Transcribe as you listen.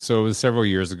So it was several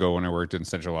years ago when I worked in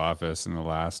central office in the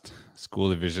last school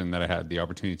division that I had the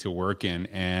opportunity to work in,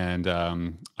 and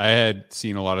I had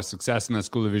seen a lot of success in that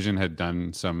school division. Had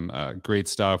done some great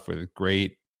stuff with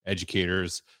great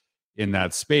educators in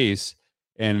that space,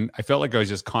 and I felt like I was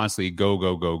just constantly go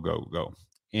go go go go,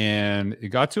 and it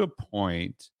got to a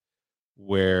point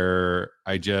where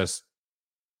I just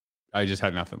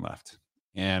had nothing left,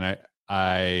 and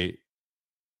I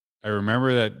I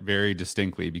remember that very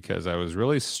distinctly because I was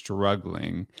really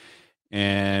struggling.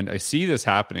 And I see this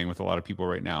happening with a lot of people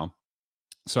right now.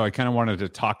 So I kind of wanted to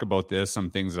talk about this,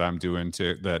 some things that I'm doing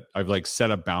to that I've like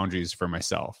set up boundaries for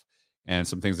myself and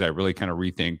some things that I really kind of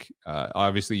rethink.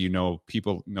 Obviously,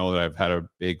 people know that I've had a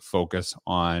big focus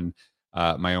on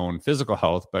my own physical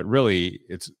health, but really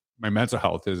it's my mental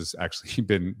health has actually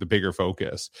been the bigger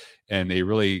focus, and they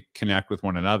really connect with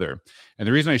one another. And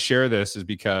the reason I share this is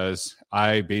because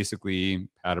I basically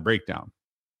had a breakdown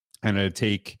and I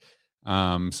take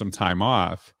some time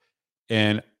off.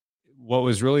 And what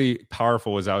was really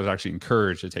powerful was I was actually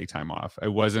encouraged to take time off.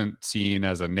 It wasn't seen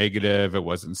as a negative. It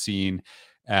wasn't seen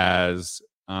as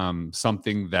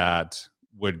something that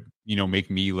would, make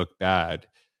me look bad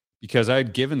because I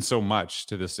had given so much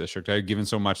to this district. I had given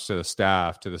so much to the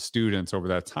staff, to the students over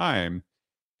that time.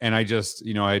 And I just,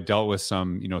 I had dealt with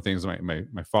some, things.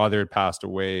 My father had passed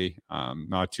away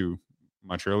not too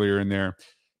much earlier in there.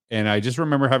 And I just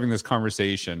remember having this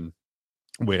conversation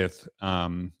with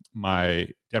my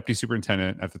deputy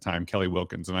superintendent at the time, Kelly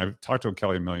Wilkins. And I've talked to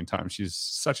Kelly a million times. She's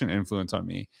such an influence on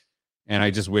me. And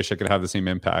I just wish I could have the same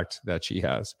impact that she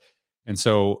has. And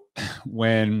so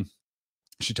when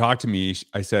she talked to me,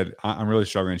 I said, I'm really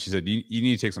struggling. She said, you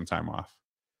need to take some time off.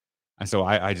 And so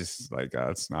I just like,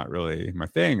 it's not really my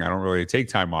thing. I don't really take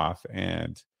time off.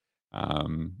 And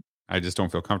I just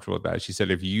don't feel comfortable with that. She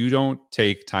said, if you don't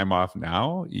take time off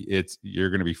now, you're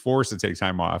going to be forced to take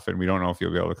time off, and we don't know if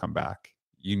you'll be able to come back.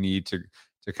 You need to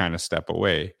kind of step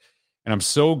away. And I'm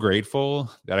so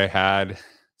grateful that I had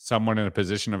someone in a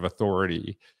position of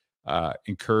authority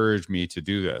encourage me to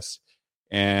do this.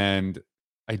 And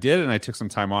I did, and I took some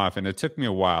time off, and it took me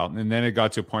a while. And then it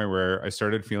got to a point where I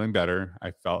started feeling better.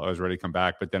 I felt I was ready to come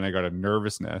back, but then I got a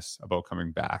nervousness about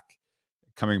coming back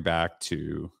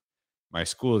to my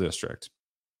school district.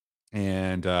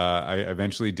 And I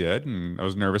eventually did, and I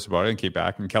was nervous about it and came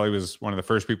back. And Kelly was one of the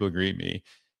first people to greet me.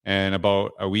 And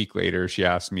about a week later, she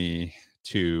asked me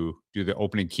to do the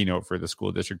opening keynote for the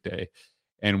school district day.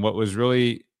 And what was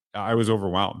really, I was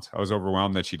overwhelmed. I was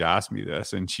overwhelmed that she'd asked me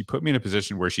this. And she put me in a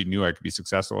position where she knew I could be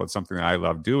successful at something that I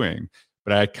love doing.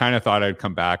 But I kind of thought I'd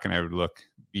come back and I would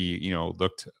be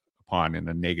looked upon in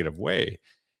a negative way.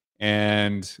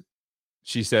 And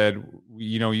she said,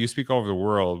 you speak all over the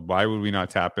world. Why would we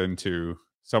not tap into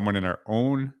someone in our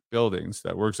own buildings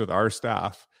that works with our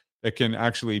staff that can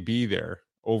actually be there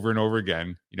over and over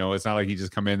again? It's not like he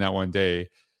just come in that one day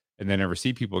and then never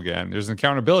see people again. There's an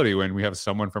accountability when we have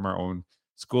someone from our own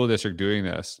school district doing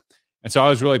this. And so I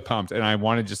was really pumped, and I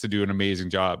wanted just to do an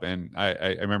amazing job. And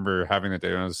I remember having that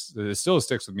day, and it still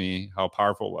sticks with me how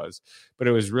powerful it was. But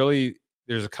it was really,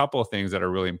 there's a couple of things that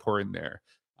are really important there.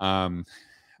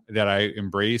 That I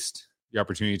embraced the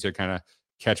opportunity to kind of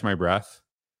catch my breath,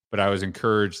 but I was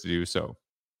encouraged to do so.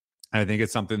 And I think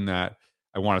it's something that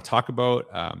I want to talk about.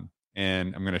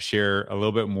 And I'm going to share a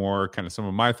little bit more, kind of some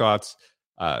of my thoughts,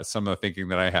 some of the thinking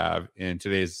that I have in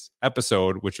today's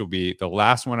episode, which will be the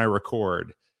last one I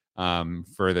record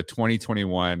for the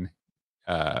 2021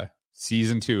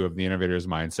 season 2 of the Innovators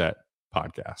Mindset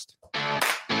podcast.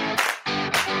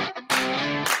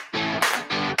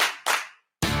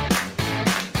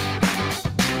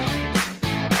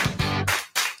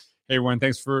 Hey everyone,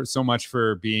 thanks so much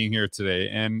for being here today.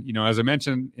 And as I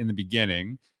mentioned in the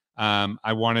beginning,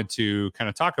 I wanted to kind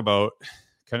of talk about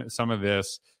kind of some of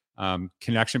this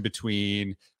connection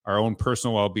between our own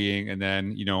personal well-being and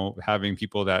then having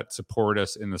people that support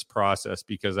us in this process,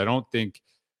 because I don't think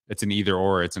it's an either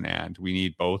or, it's an and. We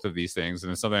need both of these things,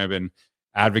 and it's something I've been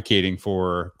advocating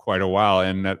for quite a while.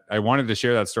 And I wanted to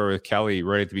share that story with Kelly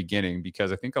right at the beginning,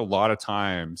 because I think a lot of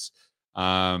times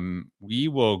we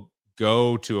will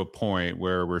go to a point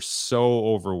where we're so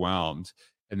overwhelmed,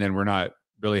 and then we're not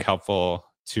really helpful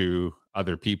to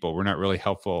other people. We're not really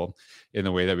helpful in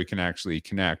the way that we can actually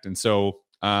connect. And so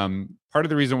part of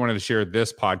the reason I wanted to share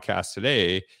this podcast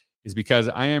today is because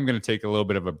I am going to take a little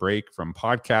bit of a break from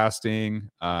podcasting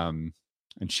and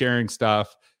sharing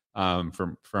stuff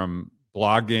from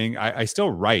blogging. I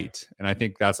still write, and I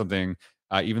think that's something.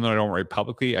 Even though I don't write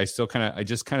publicly, I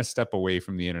just kind of step away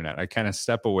from the internet. I kind of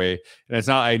step away, and it's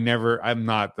not, I'm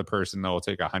not the person that will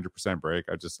take 100% break.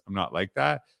 I'm not like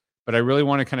that, But I really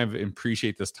want to kind of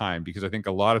appreciate this time, because I think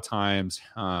a lot of times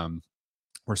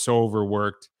we're so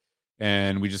overworked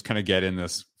and we just kind of get in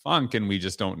this funk and we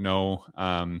just don't know.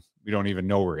 We don't even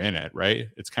know we're in it, right?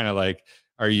 It's kind of like,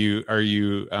 are you are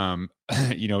you in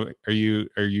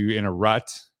a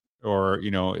rut, or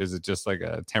is it just like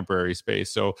a temporary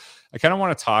space? So I kind of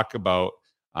want to talk about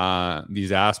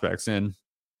these aspects. And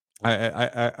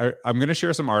I'm going to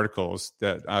share some articles,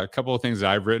 that a couple of things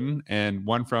that I've written, and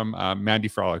one from Mandy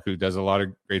Frolic, who does a lot of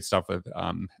great stuff with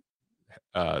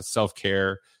self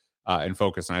care and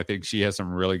focus. And I think she has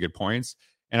some really good points.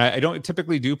 And I don't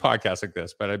typically do podcasts like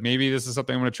this, but maybe this is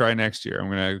something I'm going to try next year. I'm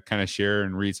going to kind of share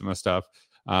and read some of the stuff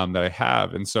that I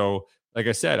have. And so, like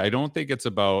I said, I don't think it's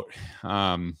about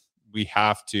we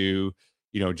have to,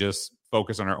 just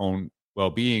focus on our own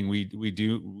well-being. We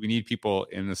need people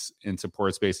in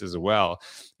support spaces as well.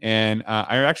 And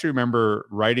I actually remember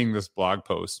writing this blog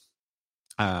post.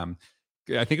 I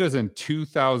think it was in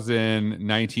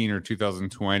 2019 or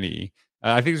 2020.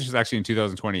 I think this was actually in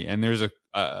 2020. And there's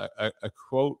a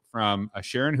quote from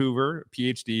Sharon Hoover,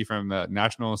 PhD from the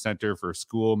National Center for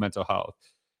School Mental Health.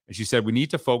 And she said, "We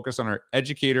need to focus on our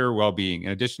educator well-being.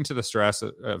 In addition to the stress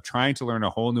of trying to learn a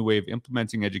whole new way of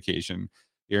implementing education,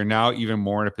 they are now even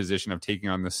more in a position of taking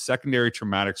on the secondary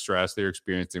traumatic stress they're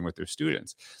experiencing with their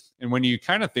students." And when you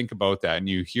kind of think about that and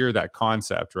you hear that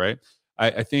concept, right?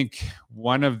 I think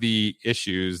one of the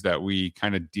issues that we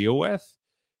kind of deal with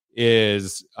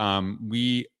is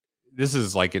this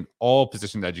is like in all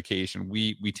positions of education,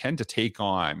 we tend to take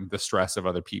on the stress of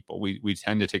other people. We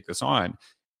tend to take this on.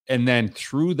 And then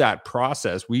through that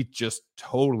process, we just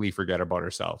totally forget about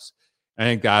ourselves. I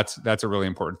think that's a really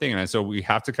important thing. And so we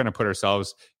have to kind of put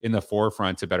ourselves in the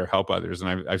forefront to better help others.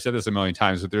 And I've said this a million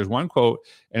times, but there's one quote,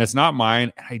 and it's not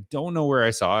mine. And I don't know where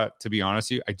I saw it, to be honest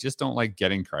with you. I just don't like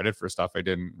getting credit for stuff I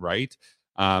didn't write.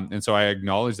 And so I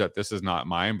acknowledge that this is not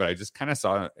mine, but I just kind of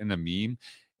saw it in a meme.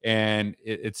 And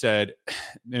it said,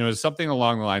 it was something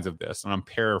along the lines of this, and I'm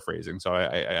paraphrasing. So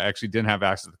I actually didn't have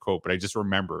access to the quote, but I just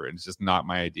remember it. It's just not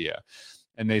my idea.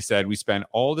 And they said, "We spend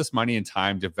all this money and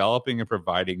time developing and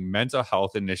providing mental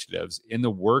health initiatives in the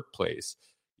workplace,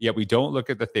 yet we don't look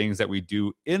at the things that we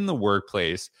do in the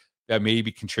workplace that may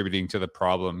be contributing to the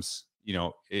problems,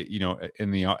 in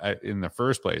the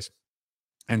first place."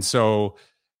 And so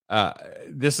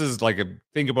this is like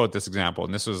think about this example.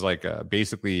 And this was like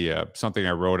basically something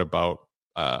I wrote about.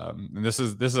 And this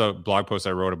is a blog post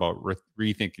I wrote about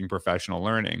rethinking professional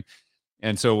learning.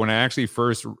 And so when I actually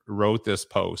first wrote this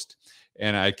post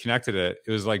and I connected it,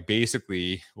 it was like,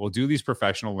 basically, we'll do these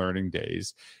professional learning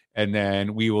days, and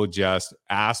then we will just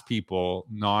ask people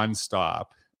nonstop.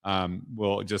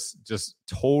 We'll just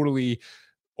totally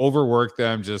overwork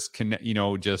them, just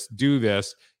do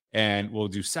this. And we'll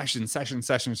do session.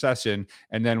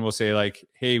 And then we'll say like,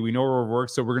 "Hey, we know we're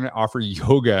overworked, so we're going to offer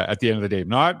yoga at the end of the day."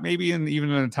 Not maybe even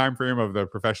in the time frame of the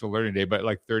professional learning day, but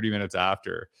like 30 minutes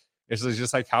after. It's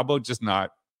just like, how about just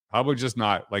not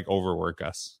like overwork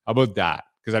us? How about that?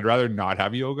 Because I'd rather not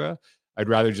have yoga. I'd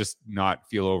rather just not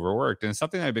feel overworked. And it's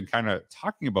something I've been kind of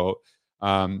talking about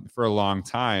for a long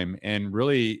time. And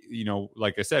really,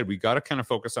 like I said, we got to kind of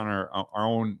focus on our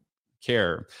own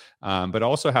care, but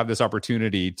also have this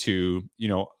opportunity to,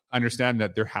 understand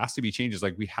that there has to be changes.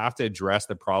 Like, we have to address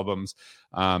the problems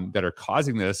that are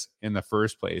causing this in the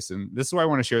first place. And this is why I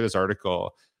want to share this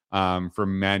article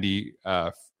from Mandy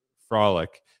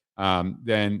Frolic.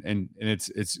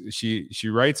 She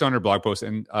writes on her blog post,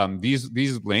 and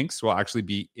these links will actually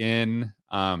be in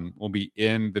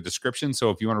the description. So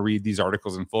if you want to read these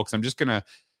articles in full, because I'm just going to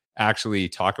actually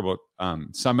talk about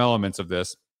some elements of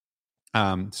this.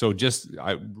 So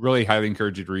I really highly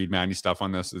encourage you to read Mandy's stuff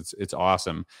on this. It's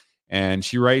awesome. And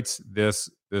she writes this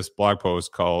blog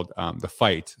post called "The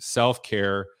Fight: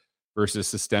 Self-Care versus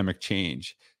Systemic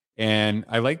Change." And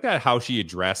I like that, how she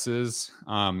addresses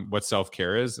what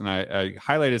self-care is. And I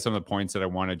highlighted some of the points that I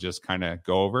want to just kind of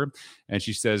go over. And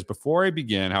she says, "Before I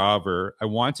begin, however, I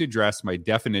want to address my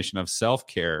definition of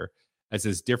self-care, as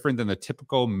is different than the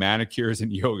typical manicures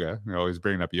and yoga," I always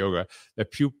bringing up yoga,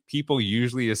 "that people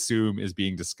usually assume is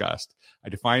being discussed. I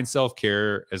define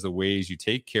self-care as the ways you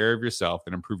take care of yourself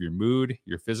and improve your mood,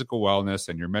 your physical wellness,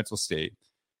 and your mental state."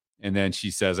 And then she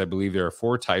says, "I believe there are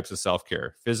 4 types of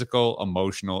self-care: physical,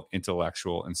 emotional,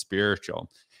 intellectual, and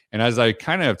spiritual." And as I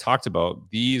kind of talked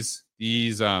about, these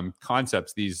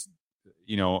concepts,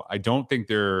 I don't think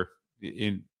they're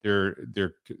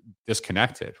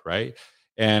disconnected, right?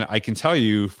 And I can tell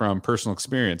you from personal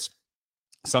experience,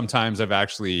 sometimes I've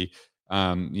actually,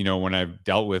 when I've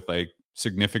dealt with like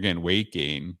significant weight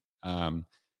gain,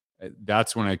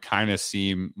 that's when I kind of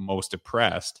seem most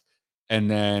depressed. And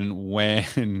then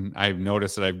when I've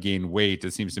noticed that I've gained weight,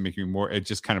 it seems to make me more, it's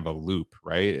just kind of a loop,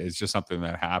 right? It's just something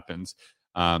that happens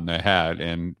that I had,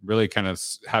 and really kind of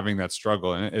having that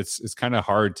struggle. And it's kind of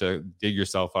hard to dig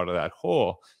yourself out of that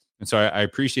hole. And so I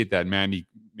appreciate that Mandy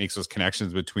makes those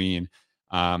connections between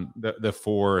the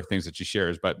four things that she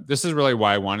shares. But this is really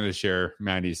why I wanted to share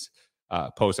Mandy's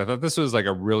post. I thought this was like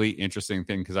a really interesting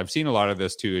thing because I've seen a lot of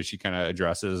this too, as she kind of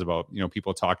addresses about,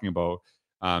 people talking about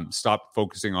stop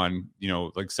focusing on,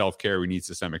 like self-care. We need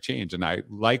systemic change. And I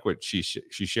like what she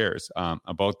shares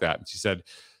about that. And she said,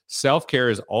 self-care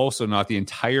is also not the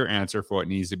entire answer for what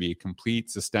needs to be a complete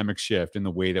systemic shift in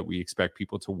the way that we expect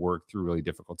people to work through really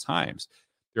difficult times.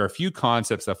 There are a few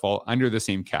concepts that fall under the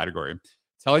same category.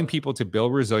 Telling people to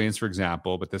build resilience, for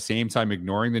example, but at the same time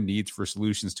ignoring the needs for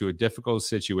solutions to a difficult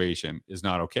situation is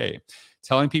not okay.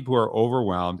 Telling people who are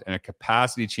overwhelmed and a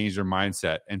capacity to change their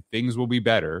mindset and things will be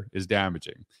better is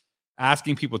damaging.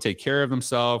 Asking people to take care of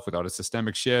themselves without a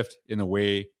systemic shift in the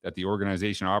way that the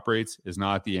organization operates is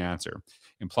not the answer.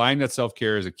 Implying that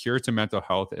self-care is a cure to mental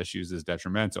health issues is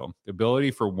detrimental. The ability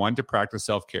for one to practice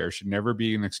self-care should never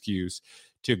be an excuse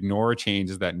to ignore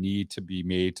changes that need to be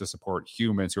made to support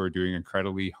humans who are doing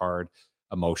incredibly hard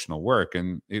emotional work.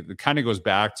 And it kind of goes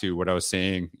back to what I was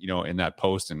saying, in that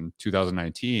post in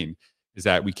 2019, is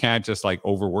that we can't just like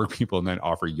overwork people and then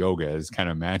offer yoga, as kind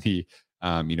of Mandy,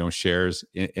 shares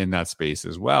in that space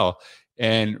as well.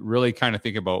 And really kind of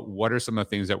think about what are some of the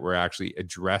things that we're actually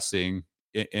addressing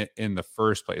in the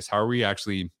first place. How are we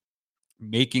actually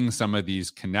making some of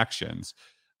these connections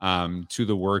to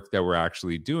the work that we're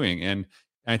actually doing? And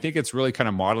I think it's really kind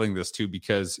of modeling this too,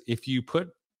 because if you put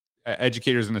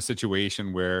educators in a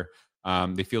situation where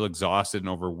they feel exhausted and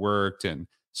overworked and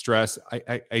stressed,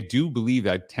 I do believe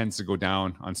that tends to go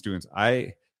down on students.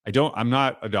 I'm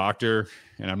not a doctor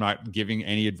and I'm not giving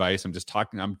any advice. I'm just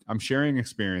talking, I'm sharing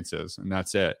experiences, and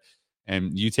that's it.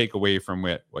 And you take away from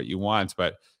it what you want.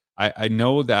 But I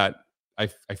know that I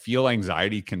feel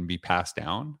anxiety can be passed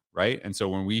down, right? And so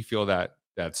when we feel that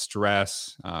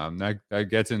stress, that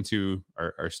gets into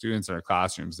our students in our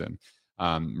classrooms, and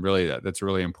really that's a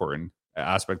really important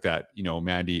aspect that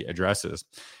Mandy addresses.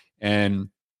 And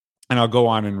I'll go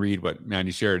on and read what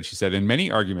Mandy shared. She said, in many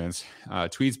arguments,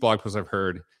 tweets, blog posts I've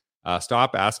heard,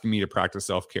 stop asking me to practice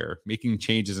self-care, making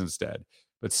changes instead.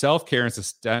 But self-care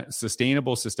and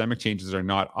sustainable systemic changes are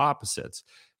not opposites.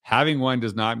 Having one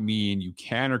does not mean you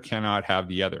can or cannot have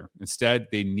the other. Instead,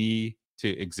 they need to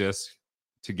exist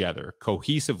together,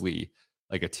 cohesively,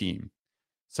 like a team.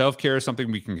 Self-care is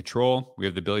something we can control. We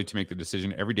have the ability to make the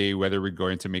decision every day whether we're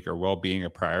going to make our well-being a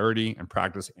priority and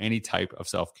practice any type of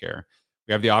self-care.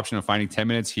 We have the option of finding 10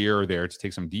 minutes here or there to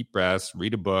take some deep breaths,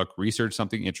 read a book, research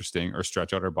something interesting, or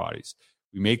stretch out our bodies.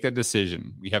 We make that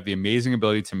decision. We have the amazing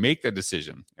ability to make that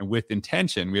decision. And with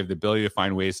intention, we have the ability to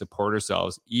find ways to support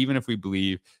ourselves, even if we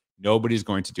believe nobody's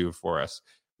going to do it for us.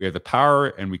 We have the power,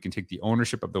 and we can take the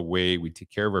ownership of the way we take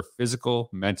care of our physical,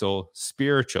 mental,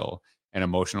 spiritual, and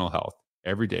emotional health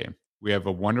every day. We have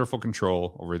a wonderful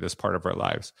control over this part of our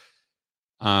lives.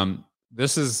 I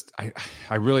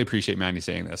really appreciate Mandy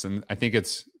saying this. And I think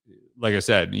it's, like I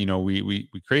said, we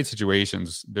create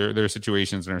situations. There are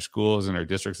situations in our schools and our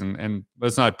districts, and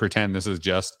let's not pretend this is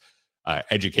just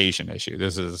education issue.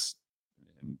 This is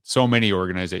so many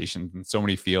organizations and so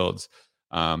many fields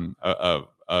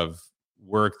of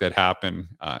work that happen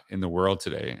in the world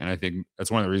today. And I think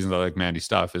that's one of the reasons I like Mandy's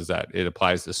stuff, is that it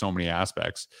applies to so many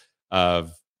aspects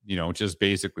of, just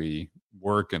basically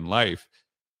work and life.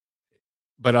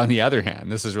 But on the other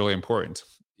hand, this is really important.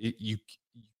 We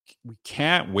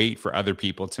can't wait for other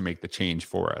people to make the change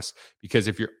for us, because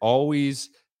if you're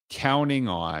always counting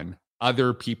on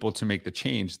other people to make the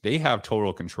change, they have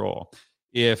total control.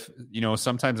 If,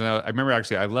 sometimes I remember,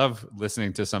 actually, I love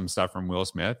listening to some stuff from Will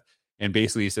Smith, and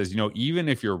basically he says, even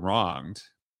if you're wronged,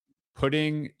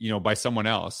 putting, by someone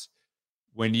else,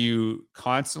 when you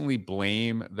constantly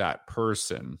blame that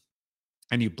person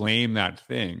and you blame that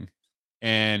thing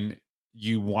and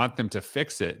you want them to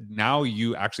fix it, now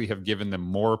you actually have given them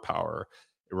more power,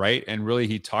 right? And really,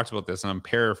 he talks about this, and I'm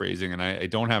paraphrasing, and I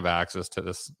don't have access to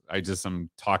this. I'm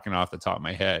talking off the top of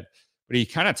my head. But he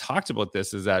kind of talked about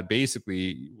this, is that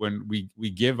basically when we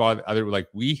give other, like,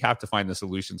 we have to find the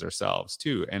solutions ourselves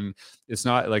too. And it's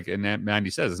not like, and Mandy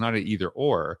says, it's not an either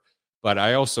or, but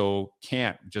I also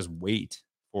can't just wait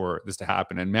for this to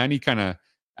happen. And Mandy kind of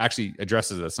actually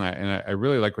addresses this. And I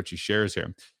really like what she shares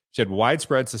here. She said,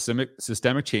 widespread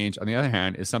systemic change, on the other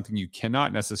hand, is something you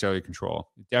cannot necessarily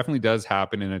control. It definitely does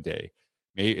happen in a day.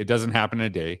 Maybe it doesn't happen in a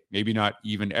day, maybe not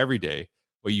even every day,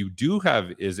 What you do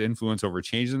have is influence over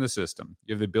change in the system.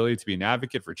 You have the ability to be an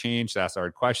advocate for change, to ask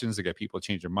hard questions, to get people to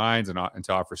change their minds, and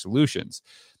to offer solutions.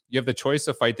 You have the choice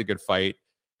to fight the good fight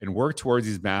and work towards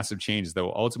these massive changes that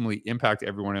will ultimately impact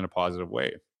everyone in a positive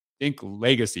way. Think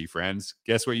legacy, friends.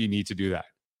 Guess what you need to do that?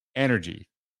 Energy.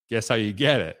 Guess how you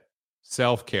get it?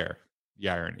 Self-care. The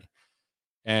irony.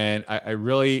 And I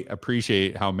really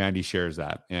appreciate how Mandy shares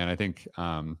that. And I think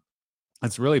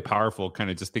it's really powerful,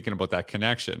 kind of just thinking about that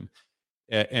connection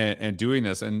and doing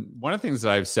this. And one of the things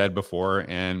that I've said before,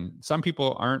 and some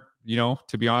people aren't,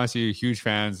 to be honest with you, huge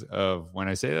fans of when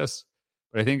I say this,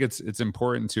 but I think it's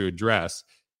important to address,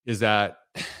 is that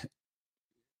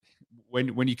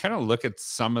when you kind of look at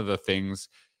some of the things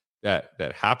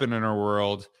that happen in our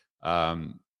world,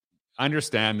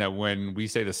 understand that when we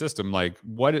say the system, like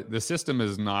the system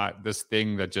is not this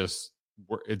thing that just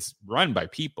it's run by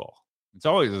people. It's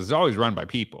always run by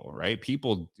people, right?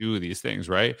 People do these things,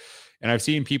 right? And I've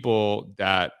seen people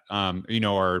that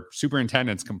are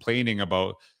superintendents complaining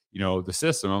about the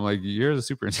system. I'm like, you're the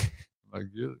superintendent, like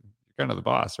you're kind of the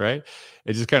boss, right?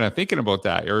 It's just kind of thinking about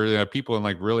that, or people in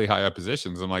like really high up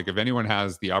positions. I'm like, if anyone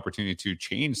has the opportunity to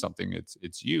change something,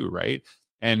 it's you, right?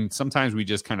 And sometimes we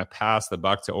just kind of pass the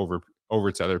buck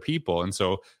over to other people. And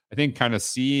so I think kind of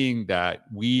seeing that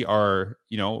we are,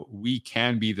 we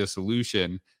can be the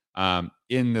solution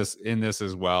in this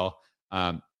as well,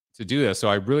 to do this. So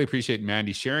I really appreciate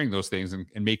Mandy sharing those things and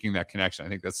making that connection. I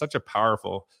think that's such a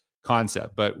powerful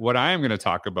concept. But what I am going to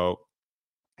talk about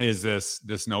is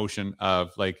this notion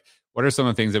of like, what are some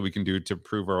of the things that we can do to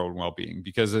improve our own well-being?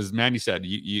 Because as Mandy said,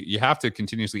 you have to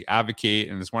continuously advocate.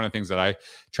 And it's one of the things that I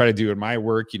try to do in my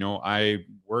work. I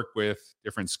work with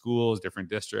different schools, different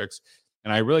districts,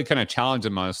 and I really kind of challenge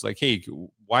them on this, like, hey,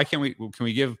 why can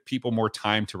we give people more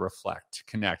time to reflect, to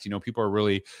connect? People are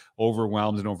really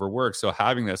overwhelmed and overworked. So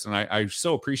having this, and I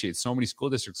so appreciate so many school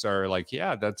districts are like,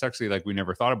 yeah, that's actually like, we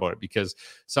never thought about it, because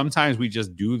sometimes we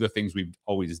just do the things we've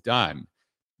always done,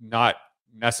 not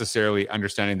necessarily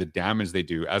understanding the damage they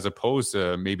do, as opposed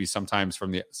to maybe sometimes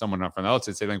someone from the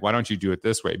outside say like, why don't you do it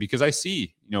this way? Because I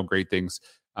see, great things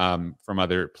from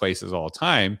other places all the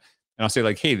time. And I'll say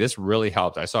like, hey, this really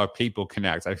helped. I saw people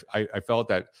connect. I felt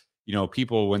that,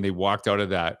 people, when they walked out of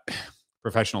that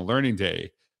professional learning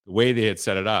day, the way they had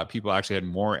set it up, people actually had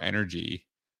more energy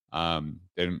than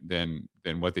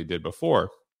what they did before.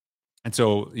 And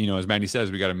so, as Mandy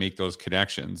says, we got to make those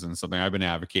connections, and something I've been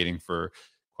advocating for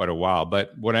quite a while.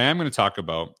 But what I am going to talk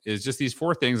about is just these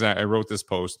 4 things. I wrote this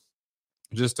post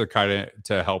just to kind of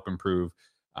to help improve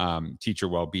teacher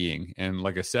well-being. And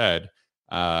like I said,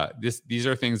 these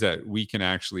are things that we can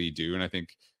actually do. And I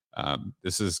think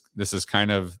this is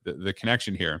kind of the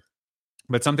connection here.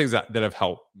 But some things that have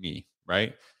helped me,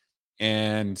 right?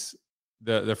 And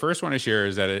the first one I share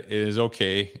is that it is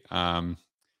okay.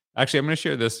 Actually, I'm going to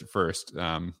share this first.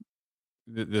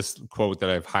 This quote that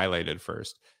I've highlighted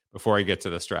first before I get to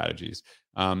the strategies.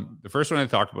 The first one I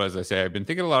talk about, as I say, I've been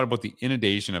thinking a lot about the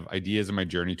inundation of ideas in my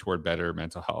journey toward better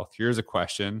mental health. Here's a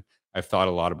question I've thought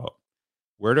a lot about.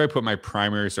 Where do I put my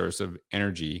primary source of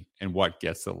energy, and what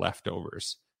gets the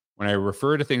leftovers? When I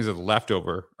refer to things as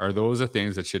leftover, are those the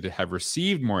things that should have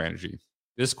received more energy?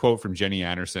 This quote from Jenny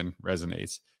Anderson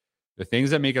resonates. The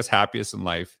things that make us happiest in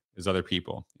life is other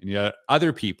people. And yet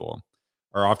other people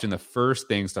are often the first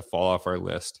things to fall off our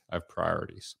list of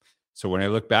priorities. So when I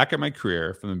look back at my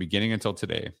career from the beginning until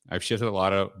today, I've shifted a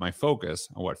lot of my focus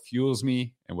on what fuels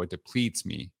me and what depletes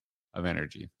me of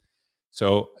energy.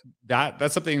 So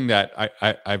that's something that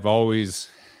I've always,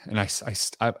 and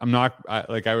I'm not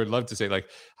like, I would love to say like,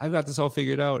 I've got this all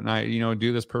figured out and I,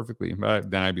 do this perfectly, but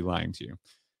then I'd be lying to you.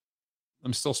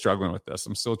 I'm still struggling with this.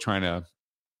 I'm still trying to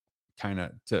kind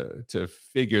of to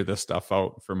figure this stuff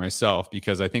out for myself,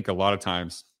 because I think a lot of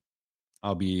times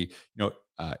I'll be,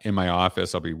 in my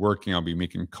office, I'll be working, I'll be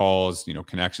making calls,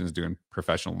 connections, doing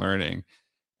professional learning.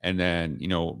 And then,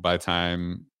 by the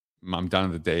time I'm done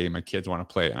with the day, my kids want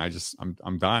to play and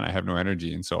I'm done. I have no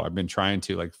energy. And so I've been trying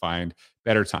to like find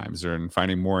better times and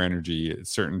finding more energy at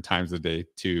certain times of the day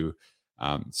to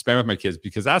spend with my kids,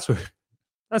 because that's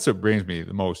what brings me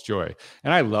the most joy.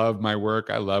 And I love my work.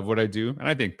 I love what I do. And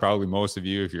I think probably most of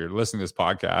you, if you're listening to this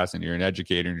podcast and you're an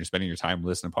educator and you're spending your time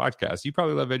listening to podcasts, you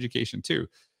probably love education too,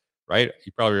 right?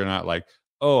 You probably are not like,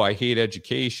 oh, I hate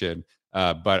education,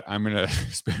 but I'm going to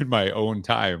spend my own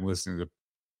time listening to,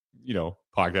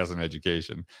 podcasts on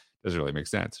education. Doesn't really make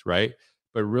sense, right?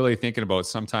 But really thinking about,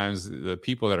 sometimes the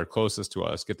people that are closest to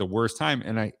us get the worst time.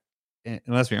 And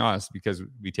let's be honest, because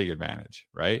we take advantage,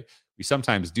 right? We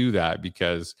sometimes do that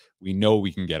because we know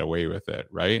we can get away with it,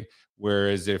 right?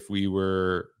 Whereas if we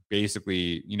were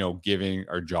basically, giving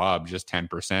our job just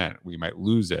 10%. We might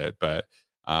lose it, but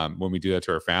when we do that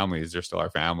to our families, they're still our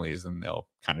families and they'll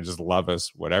kind of just love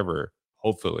us, whatever,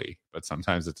 hopefully. But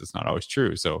sometimes it's just not always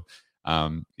true. So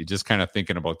you're just kind of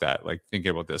thinking about that, like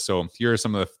thinking about this. So here are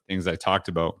some of the things I talked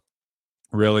about,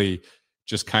 really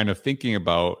just kind of thinking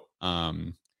about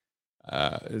some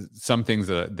things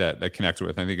that connect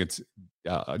with. I think it's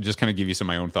just kind of give you some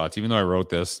of my own thoughts, even though I wrote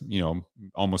this,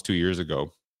 almost 2 years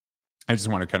ago. I just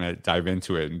want to kind of dive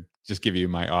into it and just give you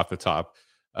my off the top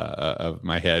of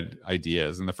my head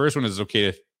ideas. And the first one is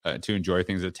okay to enjoy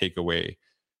things that take away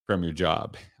from your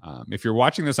job. If you're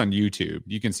watching this on YouTube,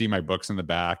 you can see my books in the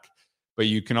back, but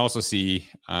you can also see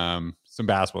some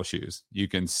basketball shoes. You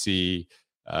can see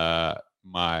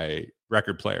my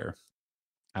record player.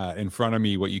 In front of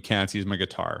me, what you can't see is my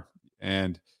guitar.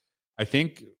 And I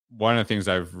think one of the things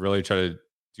I've really tried to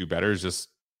do better is just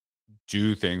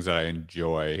do things that I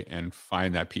enjoy and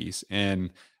find that peace. And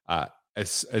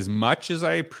as much as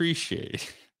I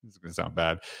appreciate, this is going to sound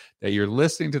bad, that you're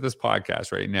listening to this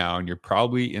podcast right now, and you're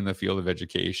probably in the field of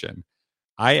education,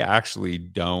 I actually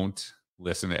don't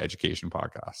listen to education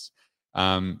podcasts.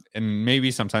 And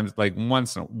maybe sometimes, like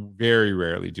very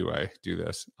rarely do I do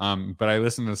this. But I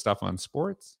listen to stuff on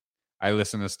sports. I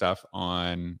listen to stuff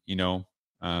on,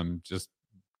 just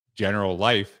general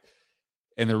life.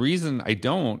 And the reason I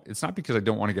don't, it's not because I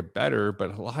don't want to get better,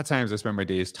 but a lot of times I spend my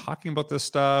days talking about this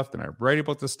stuff, then I write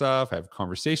about this stuff, I have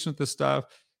conversations with this stuff,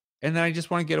 and then I just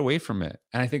want to get away from it.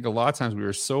 And I think a lot of times we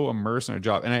were so immersed in our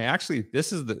job. And I actually,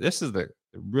 this is the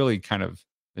really kind of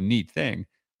the neat thing.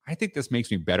 I think this makes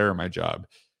me better at my job,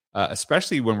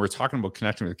 especially when we're talking about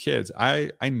connecting with kids. I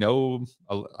know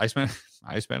I spend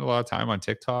a lot of time on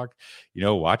TikTok,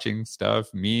 watching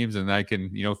stuff, memes, and I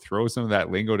can throw some of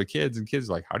that lingo to kids, and kids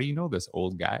are like, how do you know this,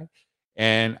 old guy?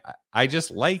 And I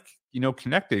just like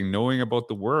connecting, knowing about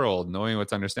the world, knowing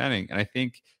what's understanding. And I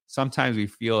think sometimes we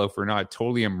feel if we're not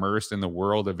totally immersed in the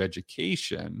world of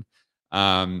education,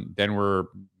 then we're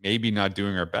maybe not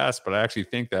doing our best. But I actually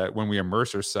think that when we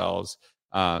immerse ourselves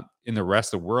in the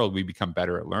rest of the world, we become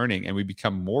better at learning and we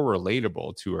become more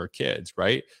relatable to our kids,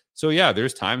 right? So yeah,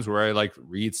 there's times where I like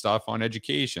read stuff on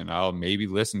education. I'll maybe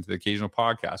listen to the occasional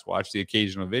podcast, watch the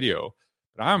occasional video,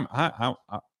 but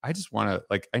I just want to,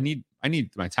 like, I need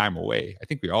my time away. I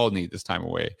think we all need this time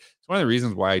away. It's one of the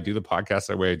reasons why I do the podcast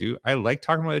the way I do. I like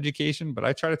talking about education, but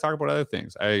I try to talk about other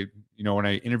things. When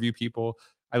I interview people,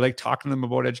 I like talking to them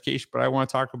about education, but I want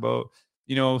to talk about,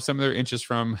 some of their interests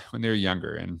from when they're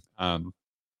younger. And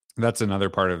that's another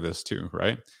part of this too,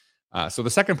 right? So the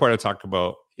second part I talk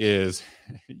about is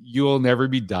you will never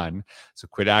be done. So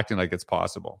quit acting like it's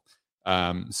possible.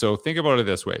 So think about it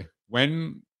this way.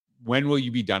 When will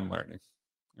you be done learning?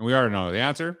 And we already know the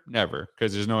answer, never,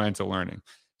 because there's no end to learning.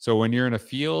 So when you're in a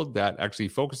field that actually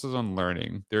focuses on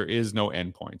learning, there is no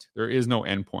end point. There is no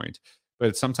end point.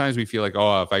 But sometimes we feel like,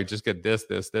 oh, if I just get this,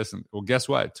 and well, guess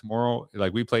what? Tomorrow,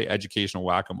 like we play educational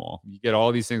whack-a-mole. You get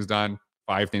all these things done,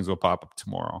 5 things will pop up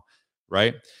tomorrow,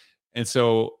 right? And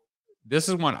so this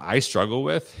is one I struggle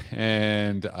with,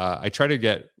 and I try to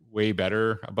get way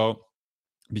better about,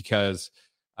 because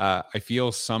I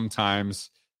feel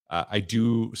sometimes I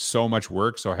do so much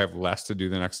work, so I have less to do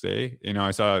the next day.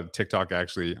 I saw a TikTok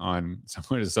actually on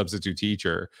someone, a substitute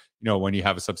teacher. When you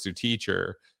have a substitute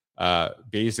teacher,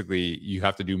 basically you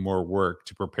have to do more work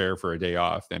to prepare for a day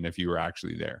off than if you were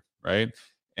actually there, right?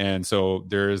 And so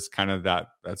there's kind of that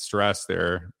stress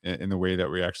there in the way that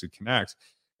we actually connect.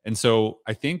 And so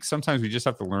I think sometimes we just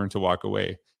have to learn to walk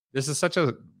away. This is such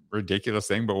a ridiculous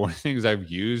thing, but one of the things I've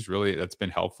used really that's been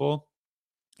helpful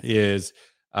is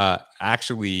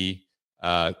actually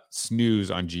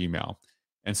snooze on Gmail.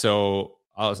 And so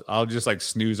I'll just like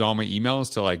snooze all my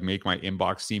emails to like make my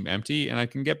inbox seem empty, and I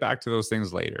can get back to those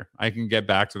things later. I can get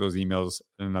back to those emails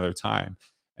another time.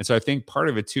 And so I think part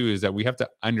of it too is that we have to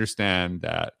understand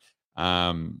that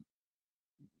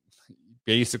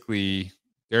basically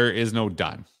there is no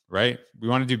done, right? We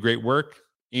want to do great work,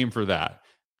 aim for that.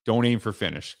 Don't aim for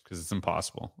finish, because it's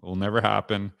impossible. It will never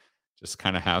happen. Just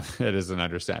kind of have it as an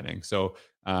understanding. So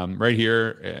right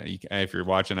here, if you're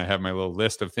watching, I have my little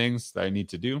list of things that I need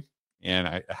to do, and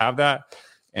I have that.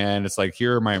 And it's like,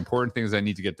 here are my important things I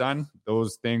need to get done.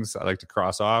 Those things I like to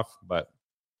cross off, but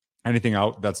anything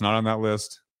out that's not on that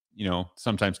list,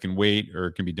 sometimes can wait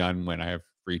or can be done when I have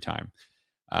free time.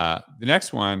 The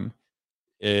next one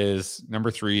is number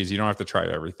 3 is you don't have to try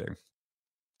everything.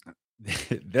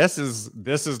 This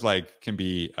is like, can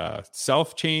be a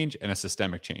self change and a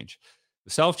systemic change.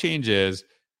 The self change is,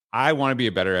 I want to be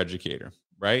a better educator,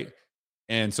 right?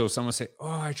 And so someone say,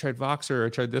 "Oh, I tried Voxer, I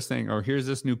tried this thing, or here's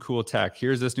this new cool tech,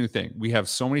 here's this new thing." We have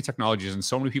so many technologies and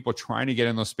so many people trying to get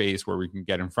in those space where we can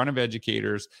get in front of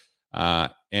educators,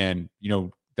 and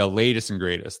the latest and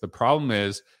greatest. The problem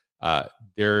is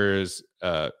there's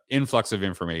influx of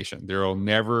information. There will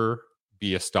never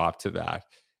be a stop to that.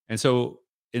 And so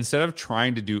instead of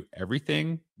trying to do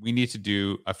everything, we need to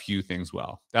do a few things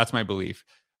well. That's my belief.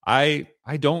 I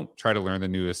don't try to learn the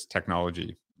newest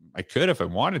technology. I could if I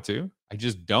wanted to. I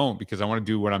just don't because I want to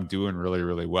do what I'm doing really,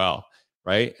 really well.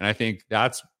 Right. And I think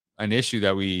that's an issue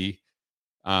that we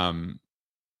um,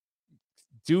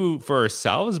 do for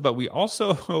ourselves, but we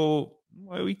also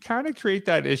we kind of create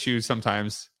that issue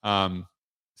sometimes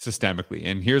systemically.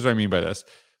 And here's what I mean by this.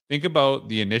 Think about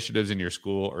the initiatives in your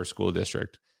school or school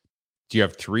district. Do you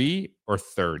have 3 or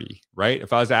 30, right?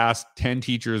 If I was asked 10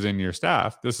 teachers in your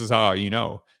staff, this is how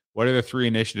what are the 3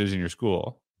 initiatives in your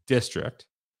school district?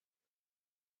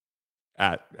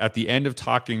 At the end of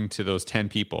talking to those 10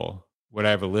 people, would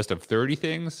I have a list of 30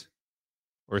 things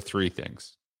or 3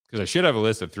 things? Because I should have a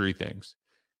list of 3 things,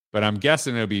 but I'm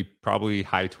guessing it'll be probably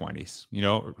high 20s,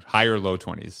 high or low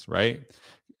 20s, right?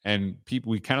 And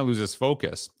we kind of lose this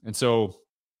focus. And so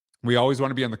we always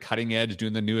want to be on the cutting edge,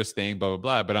 doing the newest thing, blah, blah,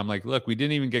 blah. But I'm like, look, we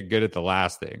didn't even get good at the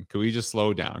last thing. Could we just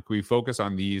slow down? Could we focus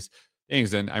on these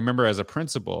things? And I remember as a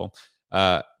principal,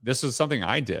 this was something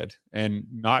I did and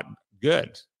not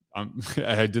good.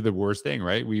 I did the worst thing,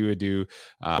 right? We would do,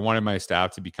 I wanted my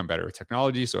staff to become better at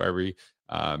technology. So every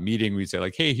meeting, we'd say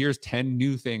like, hey, here's 10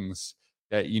 new things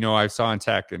that, I saw in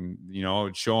tech and,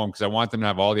 show them because I want them to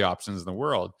have all the options in the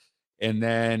world. And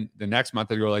then the next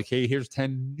month, I'd go like, hey, here's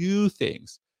 10 new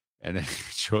things. And then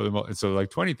show them, so like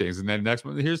 20 things. And then next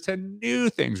month, here's 10 new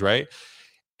things, right?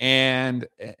 And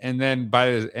then by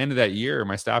the end of that year,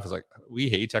 my staff is like, we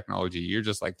hate technology. You're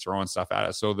just like throwing stuff at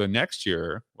us. So the next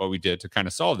year, what we did to kind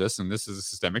of solve this, and this is a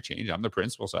systemic change. I'm the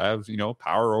principal, so I have,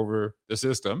 power over the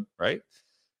system, right?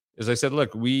 Is I said,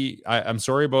 look, I'm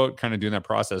sorry about kind of doing that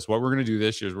process. What we're going to do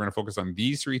this year is we're going to focus on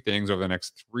these 3 things over the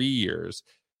next 3 years,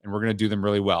 and we're going to do them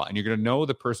really well. And you're going to know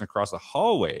the person across the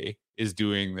hallway is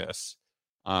doing this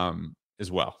as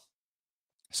well.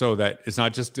 So that it's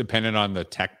not just dependent on the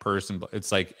tech person, but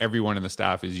it's like everyone in the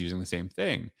staff is using the same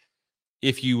thing.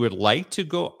 If you would like to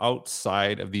go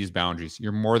outside of these boundaries,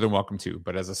 you're more than welcome to.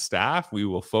 But as a staff, we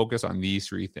will focus on these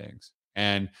 3 things.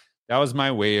 And that was my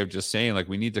way of just saying, like,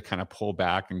 we need to kind of pull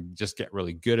back and just get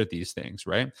really good at these things,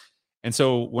 right? And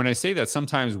so when I say that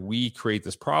sometimes we create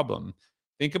this problem,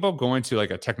 think about going to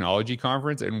like a technology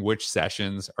conference and which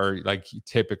sessions are like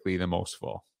typically the most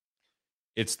full.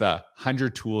 It's the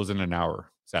 100 tools in an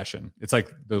hour session. It's like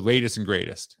the latest and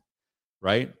greatest,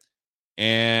 right?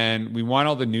 And we want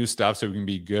all the new stuff so we can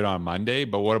be good on Monday,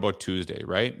 but what about Tuesday,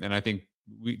 right? And I think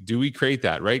we create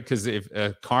that, right? Because if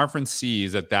a conference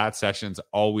sees that session's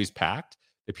always packed,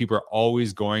 that people are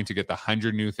always going to get the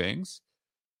 100 new things,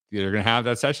 they're going to have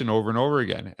that session over and over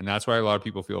again. And that's why a lot of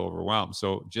people feel overwhelmed.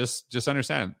 So just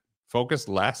understand, focus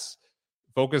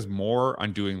more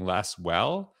on doing less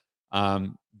well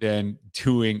than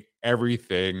doing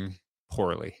everything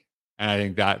poorly. And I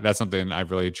think that's something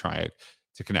I've really tried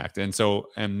to connect. And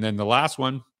then the last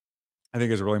one, I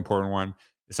think is a really important one.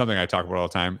 It's something I talk about all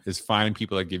the time, is find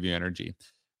people that give you energy.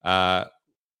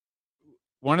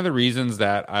 One of the reasons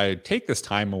that I take this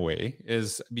time away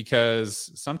is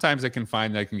because sometimes I can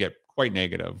find that I can get quite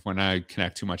negative when I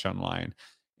connect too much online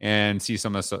and see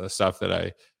some of the stuff that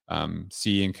I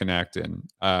see and connect. And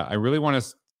I really want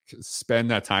to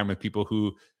spend that time with people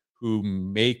who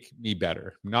make me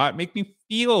better, not make me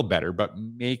feel better, but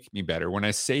make me better. When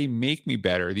I say make me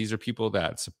better, these are people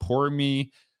that support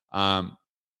me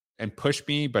and push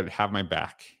me, but have my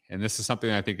back. And this is something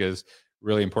I think is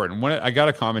really important. When I got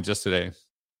a comment just today,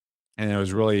 and it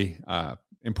was really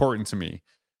important to me.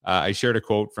 I shared a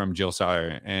quote from Jill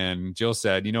Sawyer, and Jill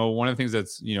said, one of the things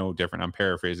that's, different, I'm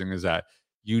paraphrasing, is that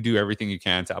you do everything you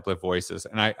can to uplift voices.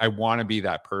 And I want to be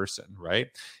that person, right?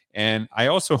 And I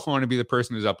also want to be the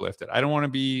person who's uplifted. I don't want to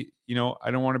be,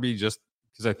 just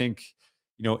because I think,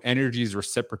 energy is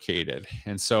reciprocated.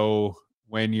 And so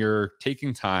when you're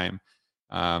taking time,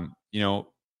 when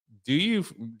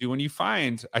you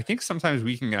find, I think sometimes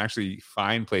we can actually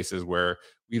find places where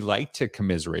we like to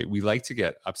commiserate. We like to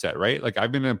get upset, right? Like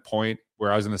I've been at a point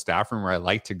where I was in the staff room where I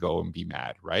like to go and be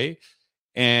mad, right?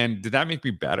 And did that make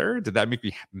me better? Did that make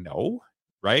me no?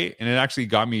 Right? And it actually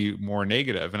got me more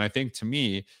negative. And I think to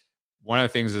me, one of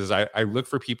the things is I look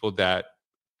for people that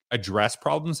address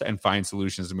problems and find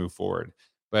solutions to move forward.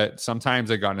 But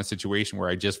sometimes I got in a situation where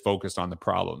I just focused on the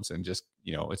problems and just,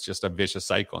 it's just a vicious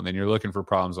cycle. And then you're looking for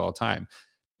problems all the time.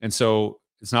 And so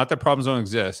it's not that problems don't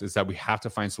exist. It's that we have to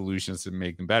find solutions to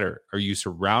make them better. Are you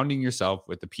surrounding yourself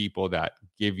with the people that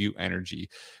give you energy?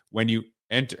 When you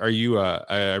enter,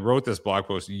 I wrote this blog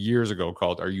post years ago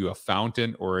called "Are you a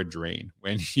fountain or a drain?"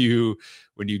 When you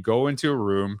go into a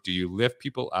room, do you lift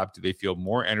people up? Do they feel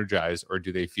more energized, or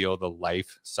do they feel the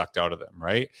life sucked out of them?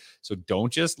 Right. So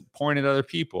don't just point at other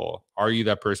people. Are you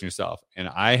that person yourself? And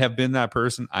I have been that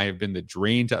person. I have been the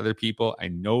drain to other people. I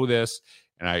know this,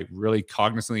 and I really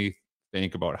cognizantly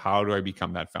think about how do I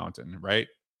become that fountain, right?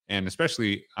 And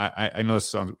especially, I know this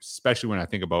sounds, especially when I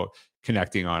think about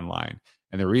connecting online.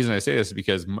 And the reason I say this is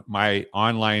because my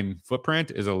online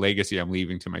footprint is a legacy I'm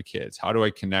leaving to my kids. How do I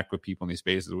connect with people in these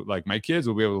spaces? Like my kids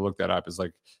will be able to look that up as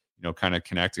like, kind of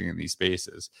connecting in these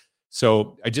spaces.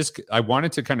 So I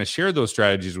wanted to kind of share those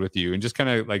strategies with you and just kind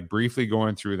of like briefly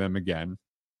going through them again.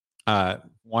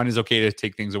 One is okay to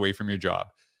take things away from your job,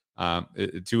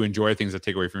 to enjoy things that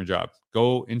take away from your job.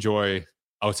 Go enjoy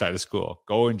outside of school.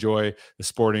 Go enjoy the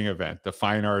sporting event, the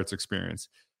fine arts experience.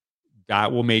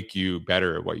 That will make you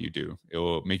better at what you do. It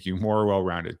will make you more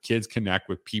well-rounded. Kids connect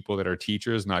with people that are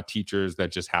teachers, not teachers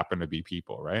that just happen to be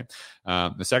people, right?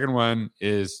 The second one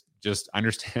is just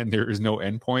understand there is no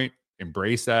endpoint.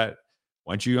 Embrace that.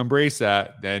 Once you embrace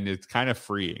that, then it's kind of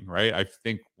freeing, right? I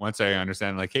think once I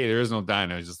understand, like, hey, there is no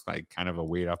done, it's just like kind of a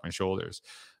weight off my shoulders.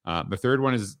 The third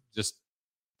one is just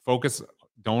focus.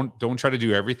 Don't try to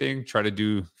do everything. Try to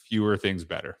do fewer things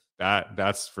better.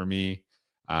 That's for me.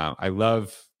 I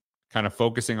love kind of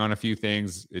focusing on a few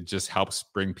things. It just helps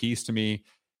bring peace to me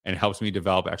and helps me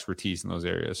develop expertise in those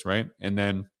areas, right? And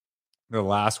then the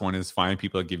last one is find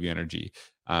people that give you energy.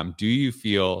 Do you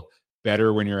feel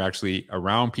better when you're actually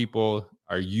around people?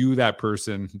 Are you that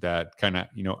person that kind of,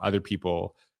 other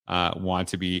people want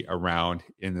to be around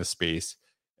in the space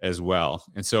as well?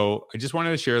 And so I just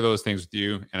wanted to share those things with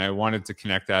you. And I wanted to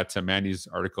connect that to Mandy's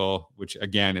article, which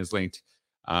again is linked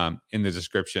in the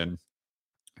description,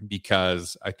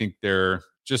 because I think they're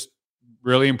just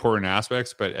really important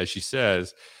aspects. But as she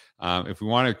says, if we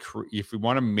want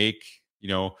to make,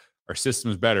 our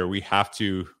systems better, we have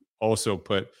to also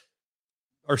put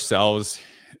ourselves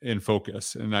in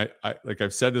focus. And I like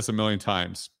I've said this a million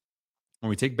times, when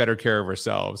we take better care of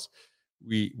ourselves,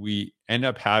 we end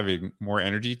up having more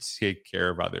energy to take care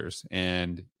of others,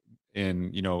 and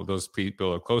in those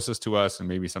people are closest to us, and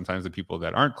maybe sometimes the people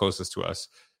that aren't closest to us,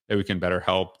 that we can better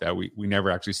help, that we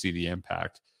never actually see the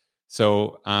impact.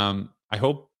 So I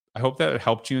hope that it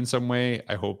helped you in some way.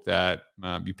 I hope that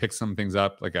you pick some things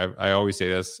up. Like I always say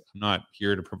this, I'm not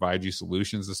here to provide you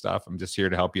solutions to stuff. I'm just here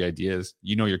to help you ideas.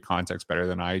 You know your context better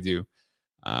than I do.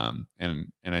 And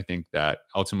I think that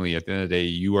ultimately at the end of the day,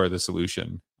 you are the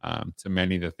solution to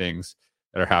many of the things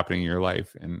that are happening in your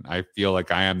life. And I feel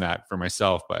like I am that for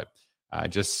myself, but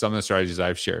just some of the strategies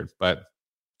I've shared. But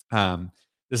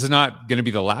this is not going to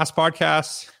be the last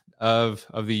podcast of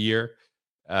the year,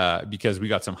 because we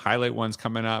got some highlight ones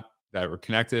coming up that were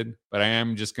connected. But I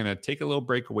am just going to take a little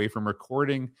break away from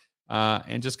recording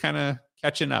and just kind of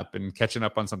catching up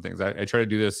on some things. I try to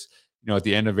do this, at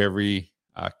the end of every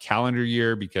calendar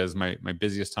year, because my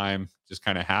busiest time just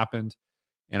kind of happened,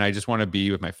 and I just want to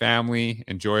be with my family,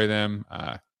 enjoy them.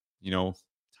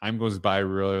 Time goes by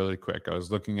really, really quick. I was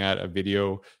looking at a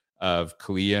video of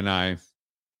Kalia and I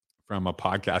from a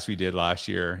podcast we did last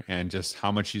year, and just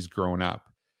how much she's grown up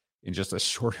in just a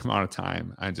short amount of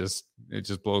time. It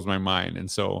just blows my mind.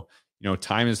 And so,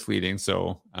 time is fleeting.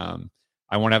 So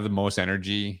I want to have the most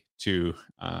energy to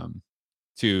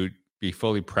be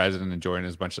fully present and enjoying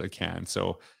as much as I can.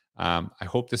 So I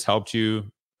hope this helped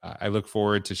you. I look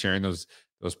forward to sharing those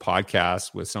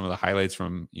podcasts with some of the highlights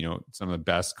from, some of the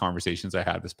best conversations I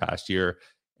had this past year.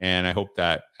 And I hope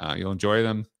that you'll enjoy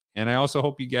them. And I also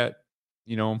hope you get,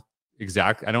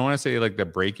 exactly. I don't want to say like the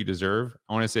break you deserve.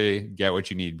 I want to say get what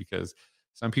you need, because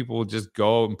some people will just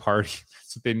go and party.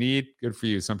 That's what they need. Good for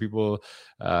you. Some people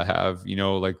have,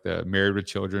 like the married with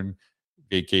children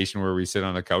vacation where we sit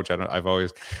on the couch. I've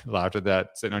always laughed at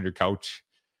that, sitting on your couch.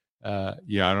 I don't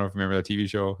know if you remember that TV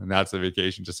show, and that's the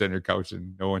vacation, just sit on your couch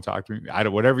and no one talk to me.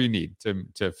 Whatever you need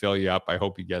to fill you up. I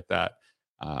hope you get that.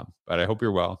 But I hope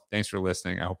you're well. Thanks for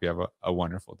listening. I hope you have a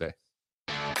wonderful day.